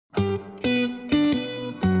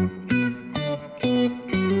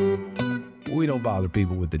don't bother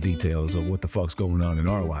people with the details of what the fuck's going on in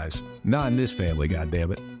our lives. Not in this family,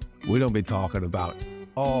 goddammit. We don't be talking about,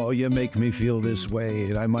 oh, you make me feel this way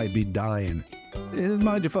and I might be dying.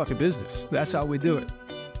 Mind your fucking business. That's how we do it.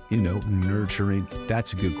 Nurturing,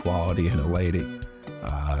 that's a good quality in a lady.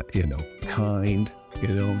 Kind,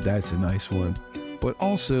 that's a nice one. But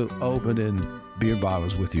also opening beer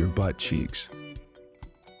bottles with your butt cheeks.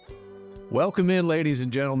 Welcome in, ladies and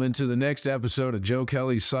gentlemen, to the next episode of Joe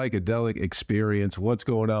Kelly's Psychedelic Experience. What's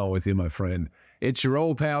going on with you, my friend? It's your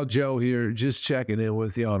old pal Joe here, just checking in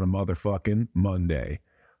with you on a motherfucking Monday.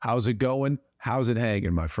 How's it going? How's it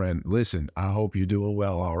hanging, my friend? Listen, I hope you're doing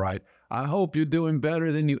well, all right? I hope you're doing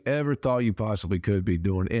better than you ever thought you possibly could be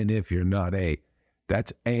doing. And if you're not,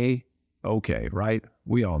 that's okay, right?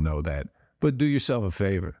 We all know that. But do yourself a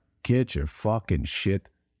favor. Get your fucking shit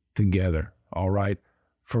together, all right?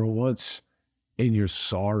 For once in your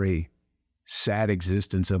sorry, sad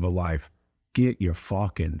existence of a life, get your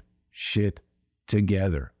fucking shit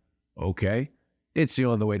together, okay? It's the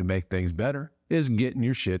only way to make things better is getting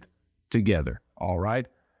your shit together, all right?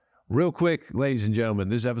 Real quick, ladies and gentlemen,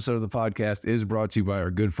 this episode of the podcast is brought to you by our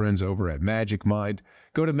good friends over at Magic Mind.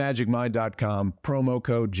 Go to magicmind.com, promo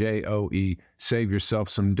code JOE, save yourself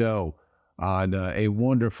some dough on a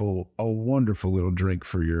wonderful little drink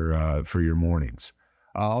for your mornings.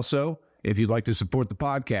 Also, if you'd like to support the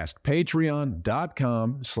podcast,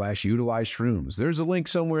 patreon.com/utilize shrooms. There's a link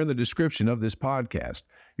somewhere in the description of this podcast.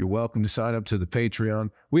 You're welcome to sign up to the Patreon.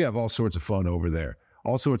 We have all sorts of fun over there.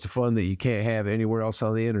 All sorts of fun that you can't have anywhere else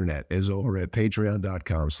on the internet is over at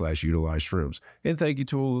patreon.com/utilize shrooms. And thank you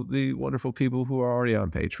to the wonderful people who are already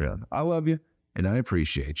on Patreon. I love you and I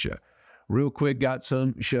appreciate you. Real quick, got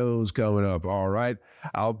some shows coming up, all right?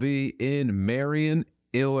 I'll be in Marion,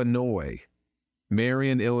 Illinois,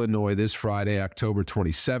 this Friday, October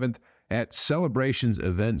 27th at Celebrations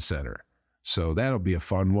Event Center. So that'll be a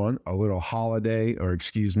fun one. A little Halloween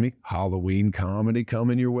comedy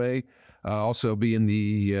coming your way. Also be in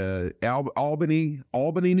the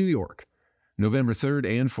Albany, New York, November 3rd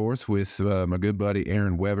and 4th with my good buddy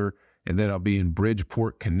Aaron Weber. And then I'll be in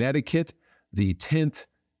Bridgeport, Connecticut, the 10th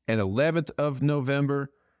and 11th of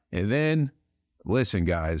November. And then, listen,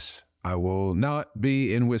 guys, I will not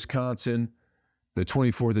be in Wisconsin the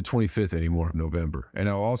 24th and 25th anymore of November. And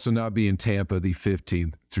I'll also not be in Tampa the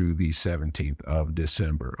 15th through the 17th of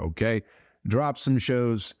December, okay? Drop some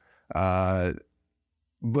shows. But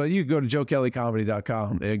you can go to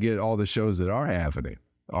joekellycomedy.com and get all the shows that are happening.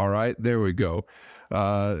 All right, there we go.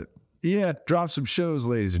 Drop some shows,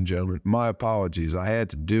 ladies and gentlemen. My apologies. I had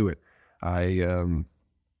to do it. I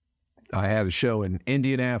had a show in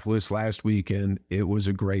Indianapolis last weekend. It was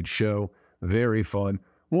a great show. Very fun.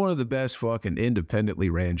 One of the best fucking independently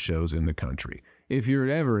ran shows in the country. If you're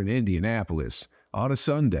ever in Indianapolis on a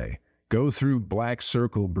Sunday, go through Black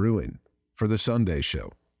Circle Brewing for the Sunday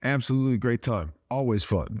show. Absolutely great time. Always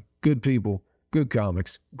fun. Good people, good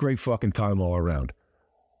comics, great fucking time all around.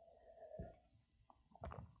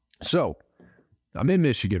 So, I'm in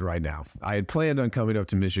Michigan right now. I had planned on coming up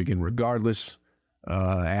to Michigan regardless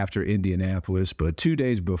after Indianapolis, but 2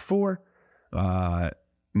 days before, my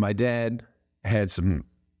dad had some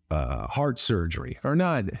heart surgery, or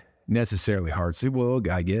not necessarily heart surgery. Well,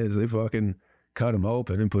 I guess they fucking cut him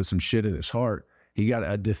open and put some shit in his heart. He got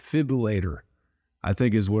a defibrillator, I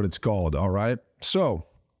think is what it's called, all right? So,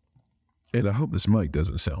 and I hope this mic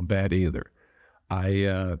doesn't sound bad either.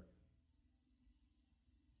 I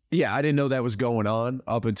didn't know that was going on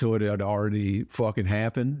up until it had already fucking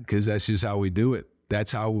happened, because that's just how we do it.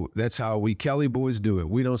 That's how we Kelly boys do it.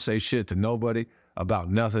 We don't say shit to nobody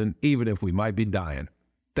about nothing, even if we might be dying.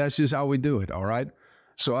 That's just how we do it, all right?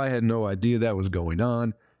 So I had no idea that was going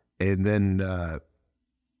on, and then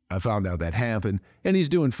I found out that happened, and he's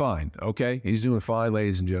doing fine, okay? He's doing fine,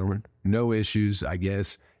 ladies and gentlemen. No issues, I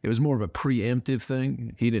guess. It was more of a preemptive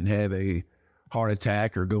thing. He didn't have a heart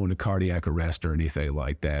attack or go into cardiac arrest or anything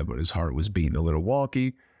like that, but his heart was beating a little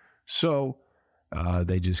wonky. So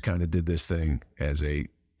they just kind of did this thing as a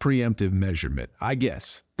preemptive measurement. I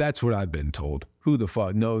guess that's what I've been told. Who the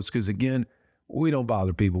fuck knows? Because again, we don't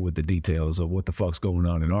bother people with the details of what the fuck's going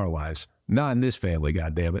on in our lives. Not in this family,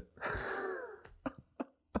 goddammit.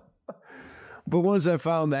 But once I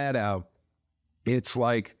found that out, it's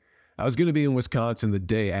like I was going to be in Wisconsin the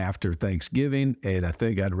day after Thanksgiving, and I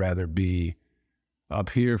think I'd rather be up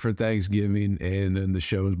here for Thanksgiving and then the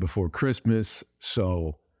shows before Christmas.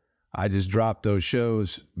 So I just dropped those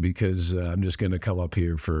shows because I'm just going to come up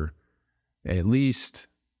here for at least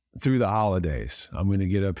through the holidays. I'm going to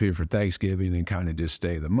get up here for Thanksgiving and kind of just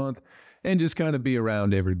stay the month and just kind of be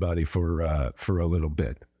around everybody for a little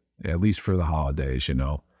bit, at least for the holidays, you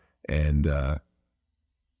know. and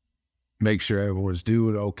make sure everyone's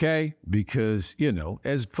doing okay, because, you know,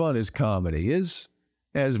 as fun as comedy is,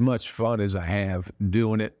 as much fun as I have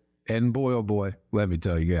doing it, and boy, oh boy, let me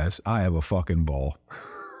tell you guys, I have a fucking ball.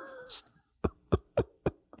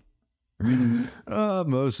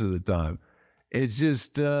 Most of the time. It's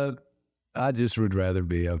just, I just would rather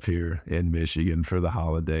be up here in Michigan for the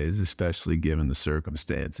holidays, especially given the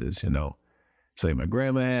circumstances, you know. Say my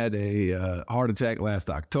grandma had a heart attack last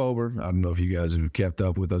October. I don't know if you guys have kept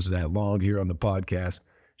up with us that long here on the podcast.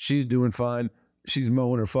 She's doing fine. She's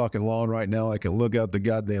mowing her fucking lawn right now. I can look out the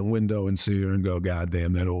goddamn window and see her and go,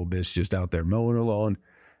 goddamn, that old bitch just out there mowing her lawn.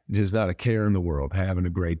 Just not a care in the world, having a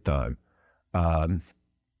great time. And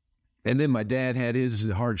then my dad had his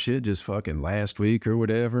hard shit just fucking last week or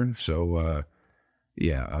whatever. So,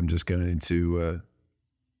 yeah, I'm just going to,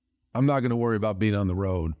 I'm not going to worry about being on the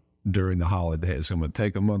road during the holidays. I'm going to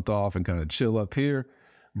take a month off and kind of chill up here,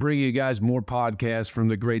 bring you guys more podcasts from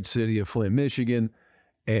the great city of Flint, Michigan,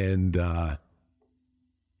 and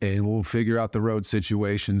we'll figure out the road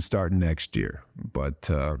situation starting next year. But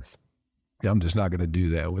I'm just not going to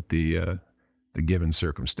do that with the given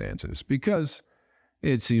circumstances, because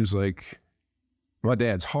it seems like my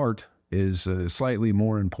dad's heart is slightly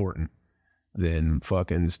more important than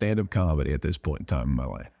fucking stand-up comedy at this point in time in my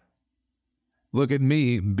life. Look at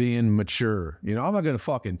me being mature. You know, I'm not going to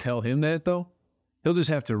fucking tell him that, though. He'll just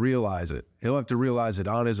have to realize it. He'll have to realize it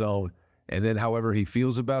on his own. And then however he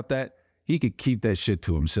feels about that, he could keep that shit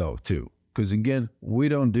to himself, too. Because, again, we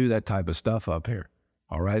don't do that type of stuff up here.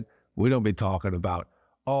 All right? We don't be talking about,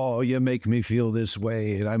 oh, you make me feel this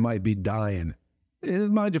way and I might be dying.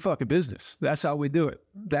 Mind your fucking business. That's how we do it.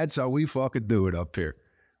 That's how we fucking do it up here.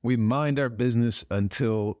 We mind our business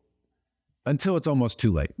until it's almost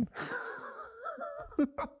too late.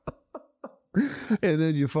 And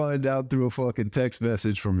then you find out through a fucking text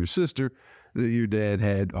message from your sister that your dad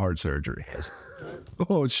had heart surgery.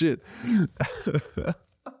 Oh, shit.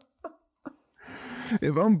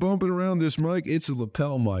 If I'm bumping around this mic, it's a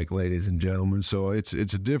lapel mic, ladies and gentlemen. So it's a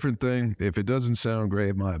different thing. If it doesn't sound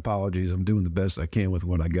great, my apologies. I'm doing the best I can with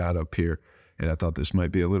what I got up here. And I thought this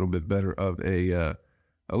might be a little bit better of a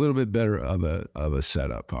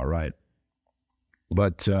setup. All right.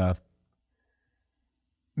 But,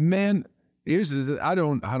 man, I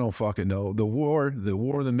don't fucking know. The war in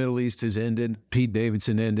the Middle East has ended. Pete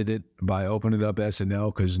Davidson ended it by opening up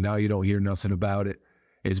SNL, because now you don't hear nothing about it.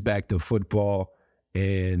 It's back to football,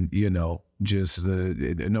 and, you know, just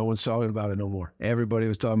no one's talking about it no more. Everybody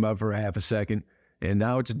was talking about it for a half a second, and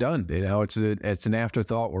now it's done. You know, it's an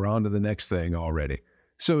afterthought. We're on to the next thing already.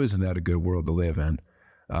 So isn't that a good world to live in?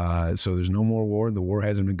 So there's no more war. The war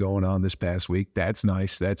hasn't been going on this past week. That's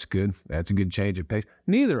nice. That's good. That's a good change of pace.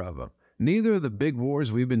 Neither of the big wars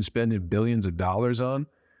we've been spending billions of dollars on,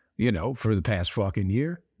 you know, for the past fucking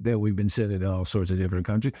year that we've been sending to all sorts of different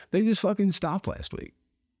countries, they just fucking stopped last week.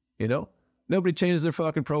 You know, nobody changed their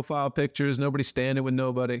fucking profile pictures. Nobody standing with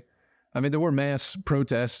nobody. I mean, there were mass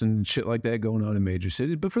protests and shit like that going on in major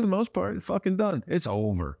cities, but for the most part, it's fucking done. It's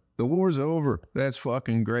over. The war's over. That's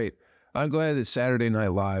fucking great. I'm glad that Saturday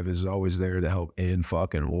Night Live is always there to help end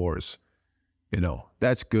fucking wars. You know,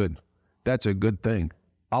 that's good. That's a good thing.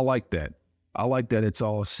 I like that. I like that it's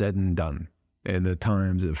all said and done, and the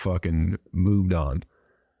times have fucking moved on.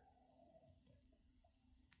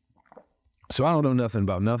 So I don't know nothing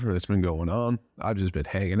about nothing that's been going on. I've just been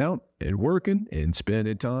hanging out and working and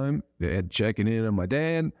spending time and checking in on my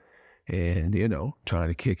dad and, you know, trying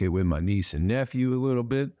to kick it with my niece and nephew a little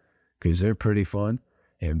bit, because they're pretty fun,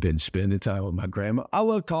 and been spending time with my grandma. I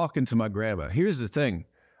love talking to my grandma. Here's the thing.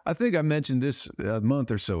 I think I mentioned this a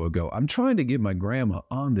month or so ago. I'm trying to get my grandma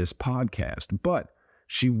on this podcast, but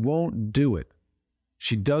she won't do it.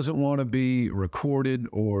 She doesn't want to be recorded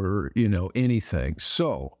or, you know, anything.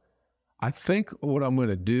 So I think what I'm going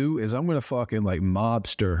to do is I'm going to fucking like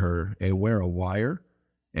mobster her and wear a wire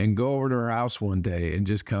and go over to her house one day and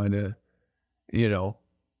just kind of, you know,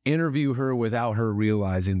 interview her without her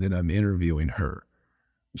realizing that I'm interviewing her.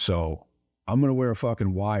 So I'm going to wear a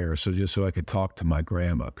fucking wire so I could talk to my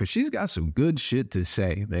grandma, because she's got some good shit to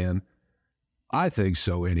say, man. I think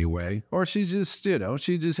so anyway. Or she's just, you know,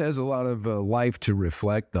 she just has a lot of life to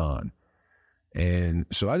reflect on. And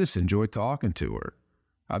so I just enjoy talking to her.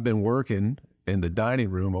 I've been working in the dining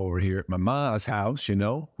room over here at my ma's house, you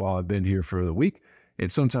know, while I've been here for the week.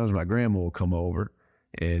 And sometimes my grandma will come over,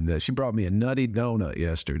 and she brought me a nutty donut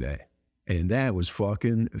yesterday. And that was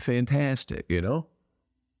fucking fantastic, you know?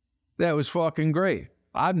 That was fucking great.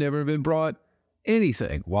 I've never been brought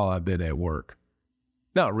anything while I've been at work.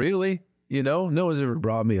 Not really, you know? No one's ever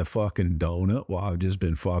brought me a fucking donut while I've just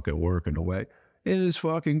been fucking working away. It was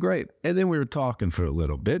fucking great. And then we were talking for a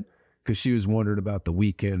little bit because she was wondering about the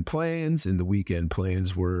weekend plans, and the weekend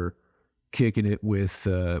plans were kicking it with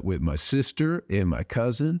my sister and my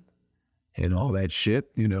cousin and all that shit.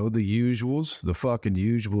 You know, the usuals, the fucking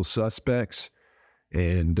usual suspects.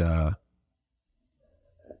 And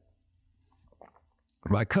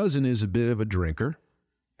my cousin is a bit of a drinker.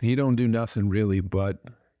 He don't do nothing really but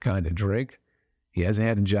kind of drink. He hasn't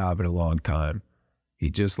had a job in a long time. He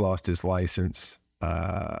just lost his license,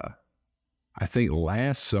 I think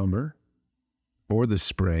last summer or the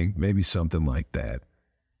spring, maybe something like that.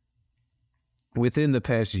 Within the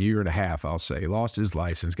past year and a half, I'll say. Lost his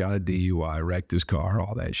license, got a DUI, wrecked his car,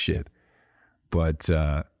 all that shit. But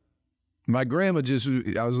my grandma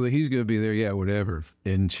I was like, he's going to be there, yeah, whatever.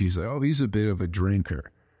 And she's like, oh, he's a bit of a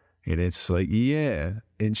drinker. And it's like, yeah.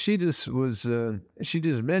 And she just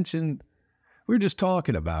mentioned, we were just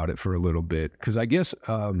talking about it for a little bit. Because I guess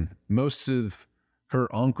most of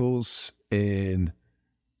her uncles and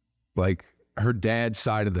like her dad's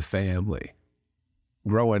side of the family,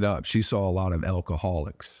 growing up, she saw a lot of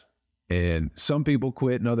alcoholics. And some people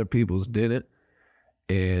quit and other people didn't.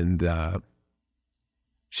 And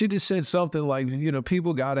she just said something like, you know,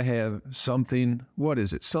 people got to have something, what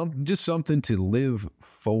is it? Just something to live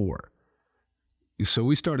for. So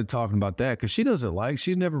we started talking about that because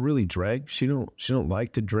she's never really drank. She don't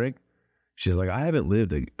like to drink. She's like, I haven't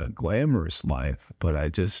lived a glamorous life, but I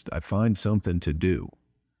find something to do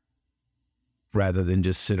rather than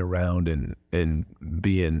just sit around and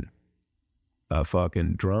being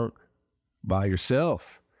fucking drunk by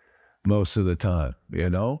yourself most of the time, you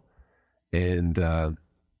know? And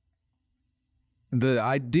the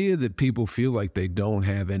idea that people feel like they don't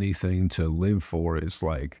have anything to live for is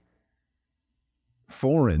like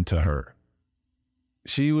foreign to her.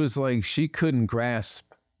 She was like, she couldn't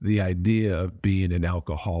grasp the idea of being an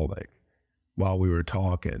alcoholic while we were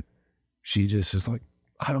talking. She just is like,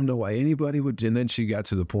 I don't know why anybody would. And then she got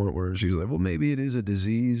to the point where she was like, well, maybe it is a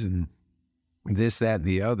disease and this, that, and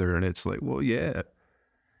the other. And it's like, well, yeah,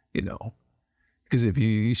 you know, because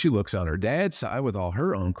she looks on her dad's side with all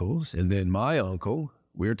her uncles, and then my uncle,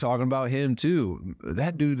 we were talking about him too.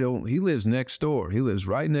 That dude he lives next door. He lives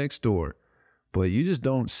right next door, but you just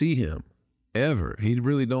don't see him ever. He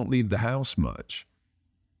really don't leave the house much.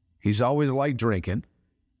 He's always liked drinking.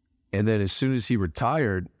 And then as soon as he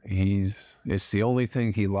retired, it's the only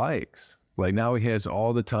thing he likes. Like now he has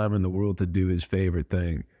all the time in the world to do his favorite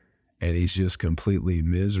thing, and he's just completely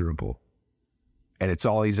miserable. And it's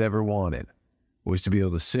all he's ever wanted was to be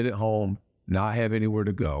able to sit at home, not have anywhere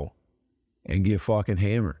to go, and get fucking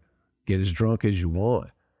hammered. Get as drunk as you want.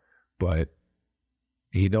 But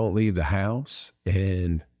he don't leave the house,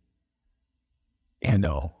 and you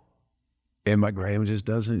know. And my grandma just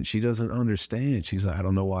doesn't understand. She's like, I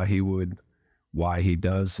don't know why he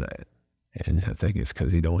does that. And I think it's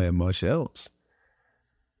because he don't have much else.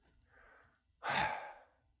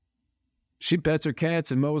 She pets her cats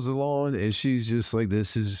and mows the lawn, and she's just like,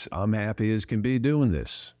 I'm happy as can be doing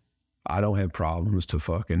this. I don't have problems to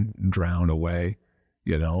fucking drown away,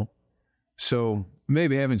 you know? So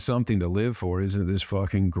maybe having something to live for isn't this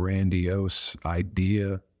fucking grandiose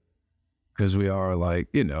idea. Because we are like,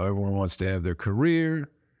 you know, everyone wants to have their career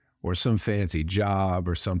or some fancy job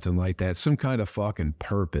or something like that, some kind of fucking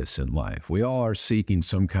purpose in life. We all are seeking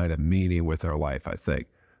some kind of meaning with our life, I think.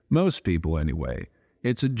 Most people, anyway.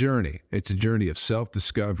 It's a journey. It's a journey of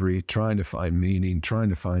self-discovery, trying to find meaning, trying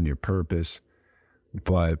to find your purpose.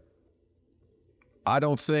 But I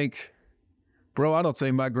don't think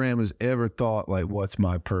my grandma's ever thought, like, what's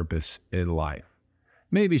my purpose in life?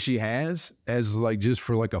 Maybe she has, as like just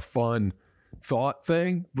for like a fun thought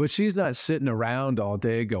thing, but she's not sitting around all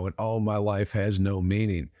day going, oh, my life has no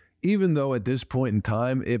meaning. Even though at this point in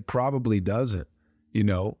time, it probably doesn't, you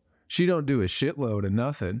know. She don't do a shitload of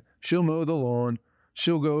nothing. She'll mow the lawn.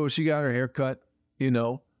 She got her hair cut, you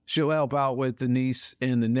know. She'll help out with the niece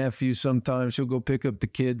and the nephew sometimes. She'll go pick up the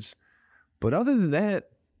kids. But other than that,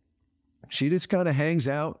 she just kind of hangs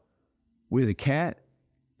out with a cat,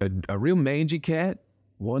 a real mangy cat,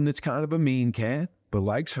 one that's kind of a mean cat, but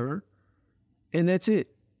likes her. And that's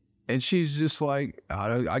it. And she's just like,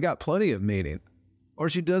 I got plenty of meaning. Or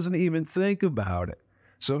she doesn't even think about it.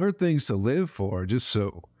 So her things to live for are just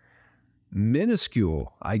so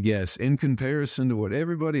minuscule, I guess, in comparison to what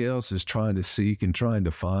everybody else is trying to seek and trying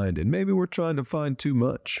to find. And maybe we're trying to find too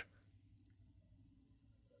much.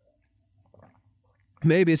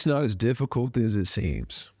 Maybe it's not as difficult as it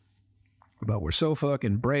seems. But we're so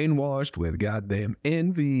fucking brainwashed with goddamn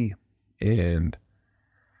envy and,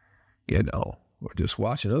 you know, we're just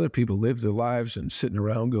watching other people live their lives and sitting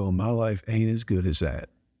around going, my life ain't as good as that.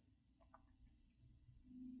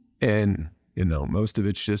 And, most of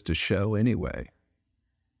it's just a show anyway.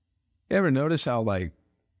 You ever notice how,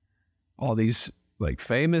 all these,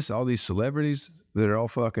 all these celebrities that are all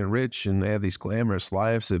fucking rich and they have these glamorous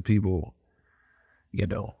lives that people,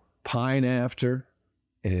 pine after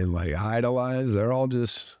and, idolize? They're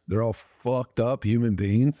all fucked up human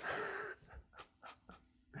beings.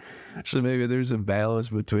 So maybe there's a balance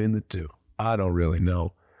between the two. I don't really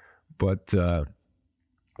know. But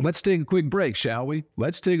let's take a quick break, shall we?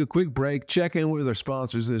 Let's take a quick break, check in with our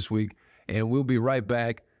sponsors this week, and we'll be right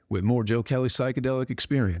back with more Joe Kelly Psychedelic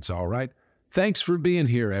Experience, all right? Thanks for being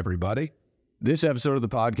here, everybody. This episode of the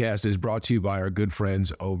podcast is brought to you by our good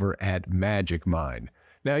friends over at Magic Mind.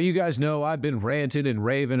 Now, you guys know I've been ranting and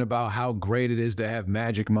raving about how great it is to have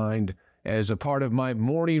Magic Mind as a part of my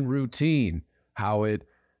morning routine, how it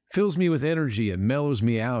fills me with energy and mellows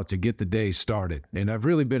me out to get the day started, and I've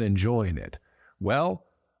really been enjoying it. Well,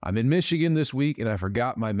 I'm in Michigan this week, and I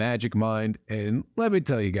forgot my Magic Mind, and let me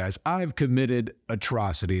tell you guys, I've committed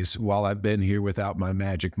atrocities while I've been here without my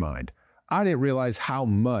Magic Mind. I didn't realize how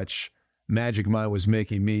much Magic Mind was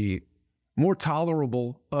making me more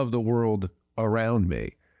tolerable of the world around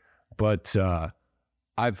me. But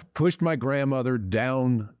I've pushed my grandmother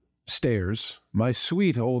downstairs, my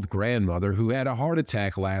sweet old grandmother who had a heart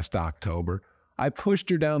attack last October. I pushed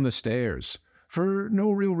her down the stairs for no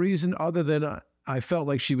real reason other than I felt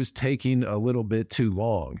like she was taking a little bit too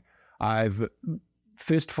long. I've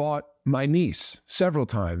fist fought my niece several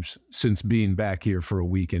times since being back here for a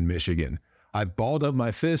week in Michigan. I've balled up my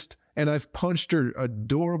fist and I've punched her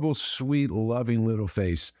adorable, sweet, loving little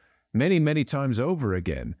face many, many times over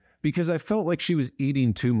again because I felt like she was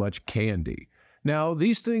eating too much candy. Now,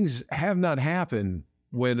 these things have not happened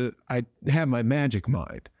when I have my Magic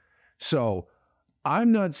Mind. So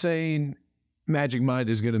I'm not saying Magic Mind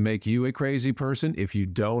is going to make you a crazy person if you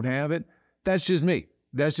don't have it. That's just me.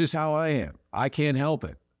 That's just how I am. I can't help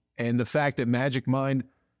it. And the fact that Magic Mind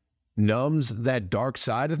numbs that dark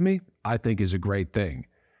side of me, I think is a great thing.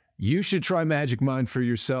 You should try Magic Mind for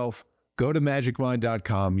yourself. Go to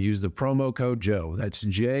magicmind.com. Use the promo code Joe. That's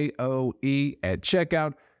Joe at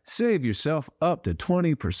checkout. Save yourself up to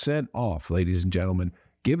 20% off, ladies and gentlemen.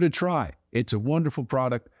 Give it a try. It's a wonderful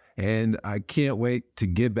product. And I can't wait to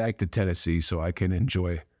get back to Tennessee so I can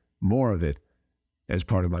enjoy more of it as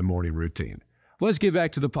part of my morning routine. Let's get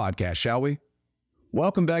back to the podcast, shall we?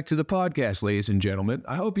 Welcome back to the podcast, ladies and gentlemen.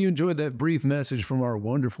 I hope you enjoyed that brief message from our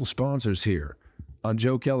wonderful sponsors here on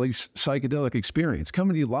Joe Kelly's Psychedelic Experience,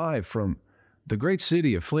 coming to you live from the great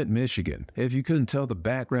city of Flint, Michigan. If you couldn't tell, the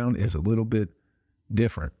background is a little bit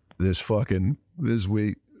different this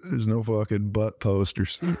week. There's no fucking butt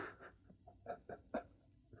posters.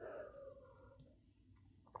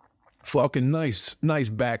 Fucking nice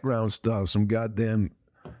background stuff. Some goddamn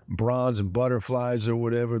bronze and butterflies or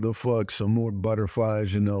whatever the fuck. Some more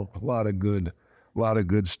butterflies, a lot of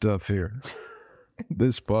good stuff here.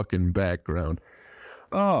 This fucking background.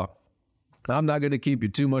 Oh, I'm not going to keep you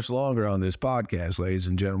too much longer on this podcast, ladies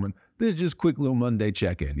and gentlemen. This is just a quick little Monday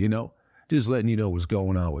check-in, just letting you know what's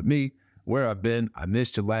going on with me, where I've been. I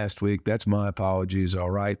missed you last week. That's my apologies,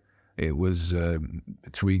 all right? It was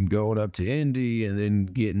between going up to Indy and then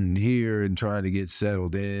getting here and trying to get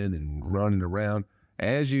settled in and running around.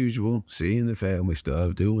 As usual, seeing the family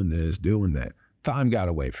stuff, doing this, doing that. Time got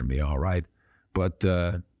away from me, all right? But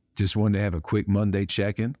just wanted to have a quick Monday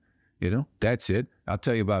check-in. That's it. I'll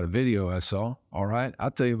tell you about a video I saw, all right? I'll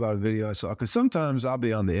tell you about a video I saw, because sometimes I'll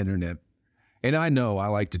be on the internet, and I know I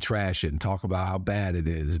like to trash it and talk about how bad it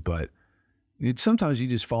is, but sometimes you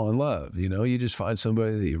just fall in love, You just find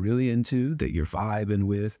somebody that you're really into, that you're vibing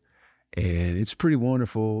with, and it's a pretty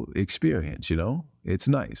wonderful experience, It's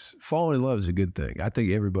nice. Falling in love is a good thing. I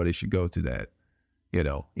think everybody should go to that,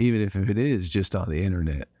 even if it is just on the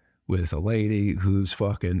internet with a lady who's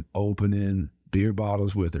fucking opening beer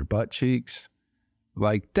bottles with her butt cheeks.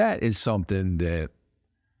 Like, that is something that,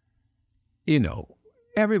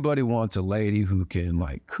 everybody wants a lady who can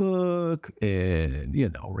cook and,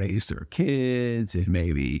 raise their kids and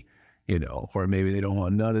maybe, or maybe they don't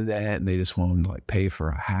want none of that and they just want to pay for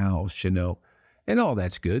a house, and all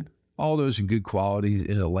that's good. All those are good qualities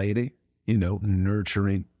in a lady,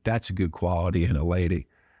 nurturing. That's a good quality in a lady.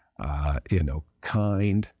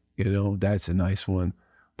 Kind, that's a nice one.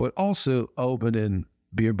 But also opening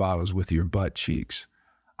beer bottles with your butt cheeks,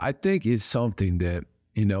 I think is something that,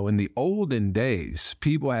 in the olden days,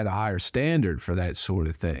 people had a higher standard for that sort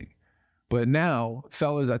of thing. But now,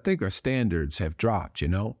 fellas, I think our standards have dropped,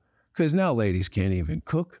 because now ladies can't even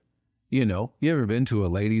cook. You ever been to a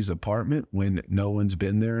lady's apartment when no one's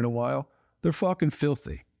been there in a while? They're fucking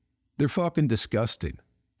filthy. They're fucking disgusting.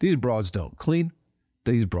 These broads don't clean.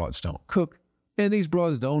 These broads don't cook, and these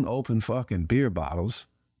broads don't open fucking beer bottles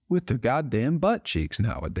with their goddamn butt cheeks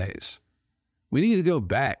nowadays. We need to go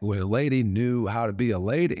back when a lady knew how to be a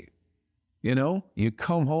lady. You know, you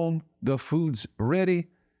come home, the food's ready,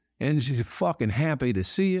 and she's fucking happy to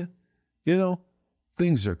see you. You know,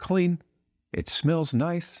 things are clean, it smells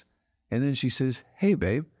nice, and then she says, hey,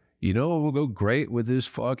 babe, you know what will go great with this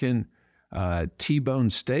fucking T-bone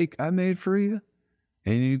steak I made for you?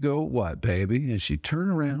 And you go, what, baby? And she turn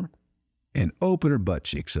around and open her butt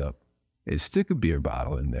cheeks up and stick a beer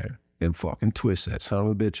bottle in there and fucking twist that son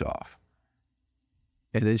of a bitch off.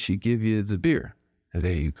 And then she give you the beer. And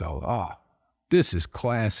there you go. Ah, this is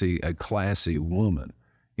classy, a classy woman,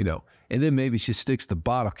 you know. And then maybe she sticks the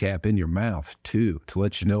bottle cap in your mouth, too, to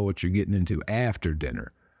let you know what you're getting into after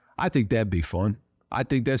dinner. I think that'd be fun. I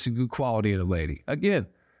think that's a good quality in a lady. Again,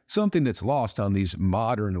 something that's lost on these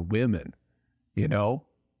modern women, you know.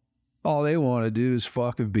 All they want to do is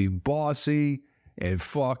fucking be bossy and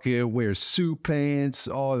fucking wear suit pants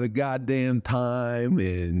all the goddamn time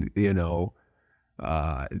and, you know,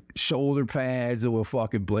 shoulder pads or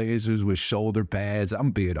fucking blazers with shoulder pads.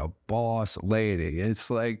 I'm being a boss lady. It's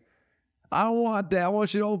like, I don't want that. I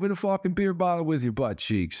want you to open a fucking beer bottle with your butt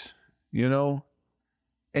cheeks, you know?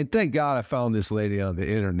 And thank God I found this lady on the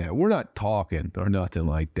internet. We're not talking or nothing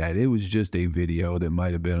like that. It was just a video that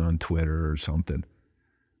might have been on Twitter or something.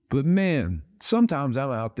 But man, sometimes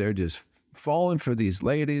I'm out there just falling for these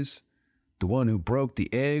ladies. The one who broke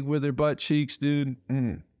the egg with her butt cheeks, dude.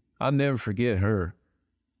 I'll never forget her.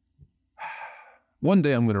 One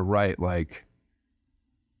day I'm going to write like,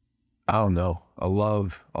 I don't know, a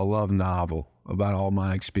love novel about all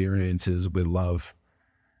my experiences with love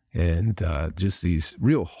and just these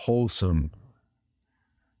real wholesome,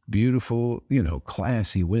 beautiful, you know,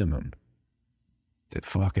 classy women that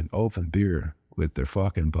fucking open beer with their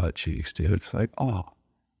fucking butt cheeks, dude. It's like, oh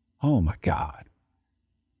my God.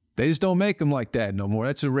 They just don't make them like that no more.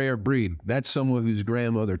 That's a rare breed. That's someone whose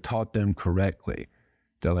grandmother taught them correctly.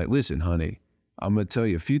 They're like, listen, honey, I'm going to tell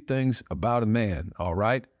you a few things about a man, all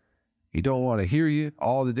right? He don't want to hear you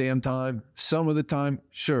all the damn time. Some of the time,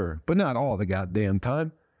 sure, but not all the goddamn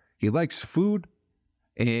time. He likes food,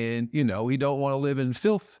 and, you know, he don't want to live in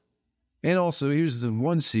filth. And also, here's the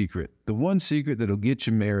one secret that'll get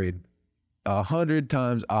you married 100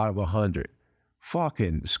 times out of 100.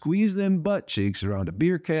 Fucking squeeze them butt cheeks around a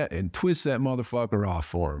beer cat and twist that motherfucker off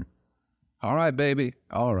for him. All right, baby.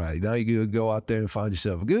 All right. Now you're going to go out there and find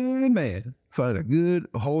yourself a good man. Find a good,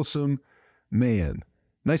 wholesome man.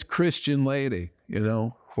 Nice Christian lady, you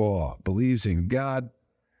know, who believes in God,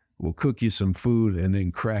 will cook you some food and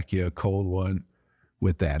then crack you a cold one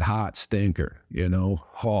with that hot stinker, you know.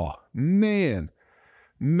 Oh, man,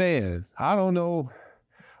 I don't know.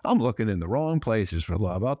 I'm looking in the wrong places for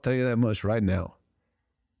love. I'll tell you that much right now.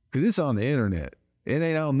 Because it's on the internet. It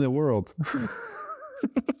ain't out in the world.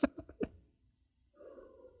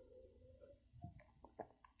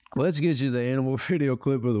 Let's get you the animal video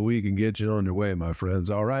clip of the week and get you on your way, my friends.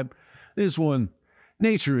 All right? This one,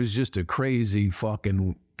 nature is just a crazy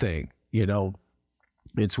fucking thing, you know?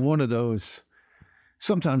 It's one of those,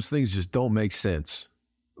 sometimes things just don't make sense.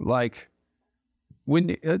 Like,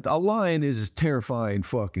 when a lion is a terrifying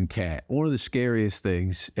fucking cat, one of the scariest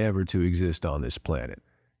things ever to exist on this planet.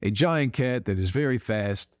 A giant cat that is very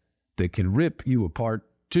fast, that can rip you apart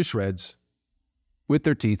to shreds with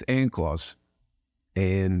their teeth and claws.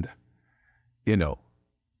 And, you know,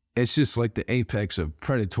 it's just like the apex of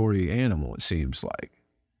predatory animal, it seems like.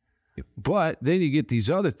 But then you get these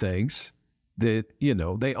other things that, you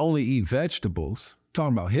know, they only eat vegetables. I'm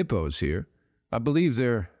talking about hippos here. I believe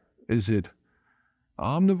is it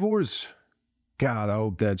omnivores? God, I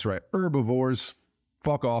hope that's right. Herbivores.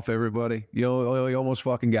 Fuck off, everybody. You almost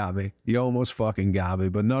fucking got me.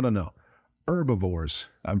 But no. Herbivores,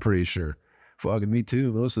 I'm pretty sure. Fucking me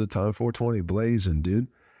too. Most of the time, 420 blazing, dude.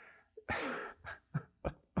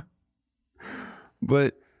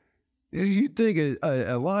 But you think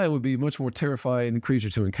a lion would be a much more terrifying creature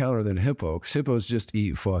to encounter than a hippo, because hippos just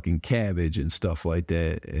eat fucking cabbage and stuff like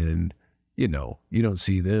that. And, you know, you don't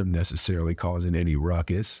see them necessarily causing any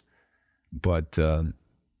ruckus. But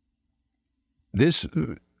this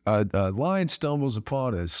lion stumbles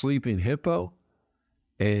upon a sleeping hippo,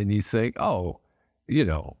 and you think, oh, you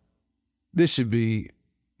know,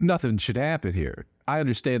 nothing should happen here. I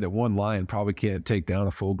understand that one lion probably can't take down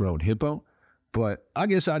a full-grown hippo, but I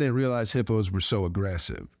guess I didn't realize hippos were so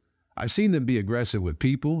aggressive. I've seen them be aggressive with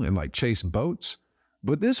people and like chase boats,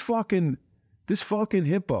 but this fucking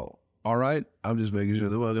hippo, all right? I'm just making sure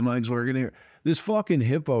the fucking mic's working here. This fucking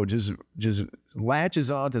hippo just latches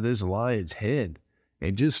onto this lion's head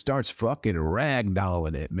and just starts fucking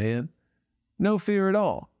ragdolling it, man. No fear at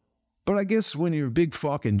all. But I guess when you're a big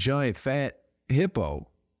fucking giant fat hippo,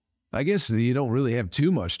 I guess you don't really have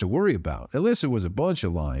too much to worry about. Unless it was a bunch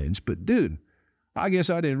of lions. But dude, I guess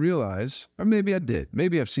I didn't realize, or maybe I did.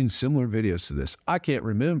 Maybe I've seen similar videos to this. I can't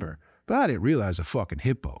remember. But I didn't realize a fucking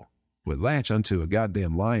hippo would latch onto a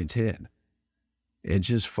goddamn lion's head and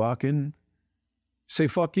just fucking say,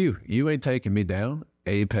 fuck you. You ain't taking me down.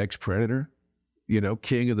 Apex predator,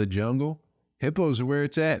 king of the jungle. Hippos are where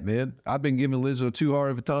it's at, man. I've been giving Lizzo too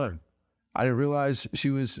hard of a time. I didn't realize she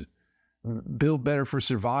was built better for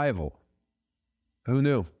survival. Who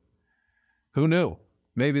knew? Who knew?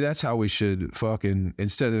 Maybe that's how we should fucking,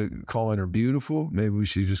 instead of calling her beautiful, maybe we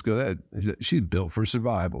should just go that she's built for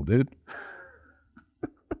survival, dude.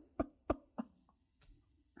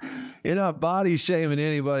 You're not body shaming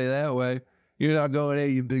anybody that way. You're not going, hey,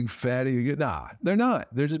 you big fatty. Nah, they're not.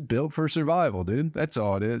 They're just built for survival, dude. That's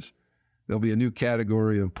all it is. There'll be a new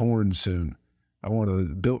category of porn soon. I want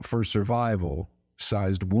a built for survival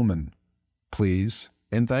sized woman, please.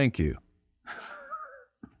 And thank you.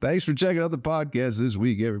 Thanks for checking out the podcast this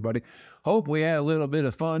week, everybody. Hope we had a little bit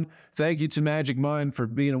of fun. Thank you to Magic Mind for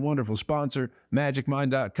being a wonderful sponsor.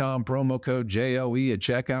 MagicMind.com, promo code JOE at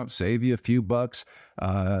checkout. Save you a few bucks.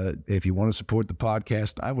 If you want to support the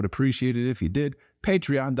podcast, I would appreciate it if you did.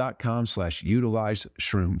 Patreon.com/utilize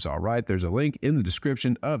shrooms. All right. There's a link in the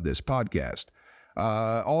description of this podcast.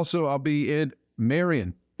 Also, I'll be in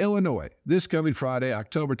Marion, Illinois, this coming Friday,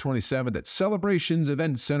 October 27th at Celebrations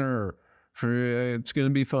Event Center. It's going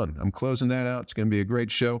to be fun. I'm closing that out. It's going to be a great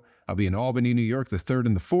show. I'll be in Albany, New York, the 3rd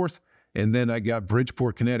and the 4th. And then I got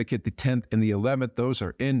Bridgeport, Connecticut, the 10th and the 11th. Those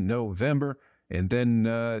are in November. And then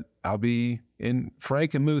I'll be in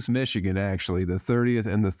Frankenmuth, Michigan, actually, the 30th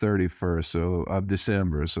and the 31st of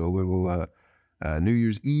December. So a little New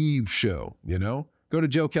Year's Eve show, Go to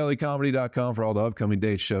joekellycomedy.com for all the upcoming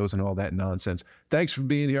date shows and all that nonsense. Thanks for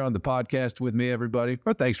being here on the podcast with me, everybody.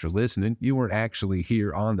 Or thanks for listening. You weren't actually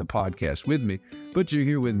here on the podcast with me, but you're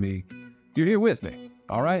here with me. You're here with me,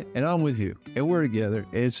 all right? And I'm with you. And we're together.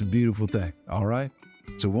 It's a beautiful thing, all right?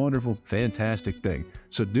 It's a wonderful, fantastic thing.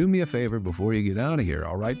 So do me a favor before you get out of here,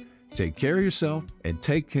 all right? Take care of yourself and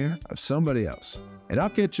take care of somebody else. And I'll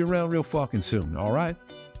catch you around real fucking soon, all right?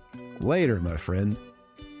 Later, my friend.